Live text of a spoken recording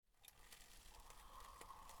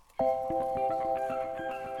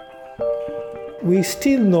we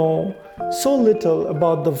still know so little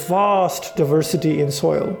about the vast diversity in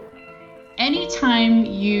soil. Anytime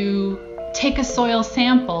you take a soil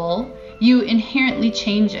sample, you inherently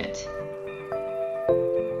change it.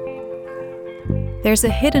 There's a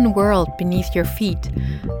hidden world beneath your feet,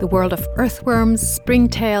 the world of earthworms,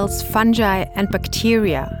 springtails, fungi, and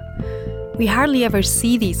bacteria. We hardly ever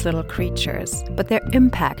see these little creatures, but their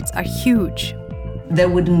impacts are huge. There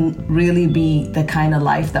wouldn't really be the kind of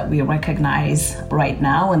life that we recognize right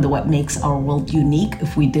now and what makes our world unique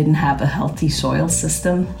if we didn't have a healthy soil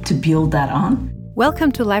system to build that on.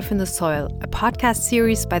 Welcome to Life in the Soil, a podcast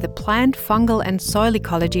series by the Plant, Fungal and Soil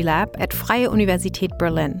Ecology Lab at Freie Universität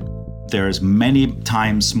Berlin. There's many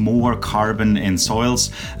times more carbon in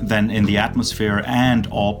soils than in the atmosphere and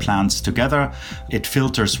all plants together. It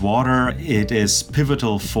filters water. It is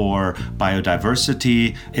pivotal for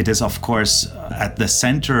biodiversity. It is, of course, at the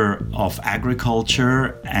center of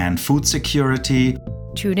agriculture and food security.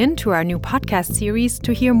 Tune in to our new podcast series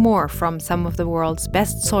to hear more from some of the world's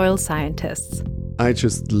best soil scientists. I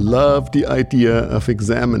just love the idea of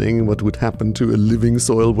examining what would happen to a living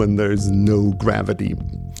soil when there is no gravity.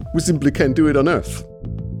 We simply can't do it on Earth.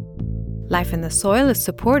 Life in the Soil is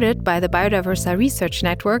supported by the Biodiversa Research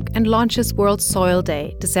Network and launches World Soil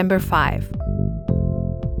Day, December 5.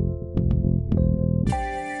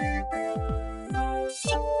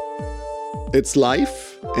 It's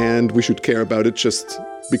life, and we should care about it just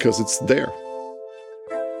because it's there.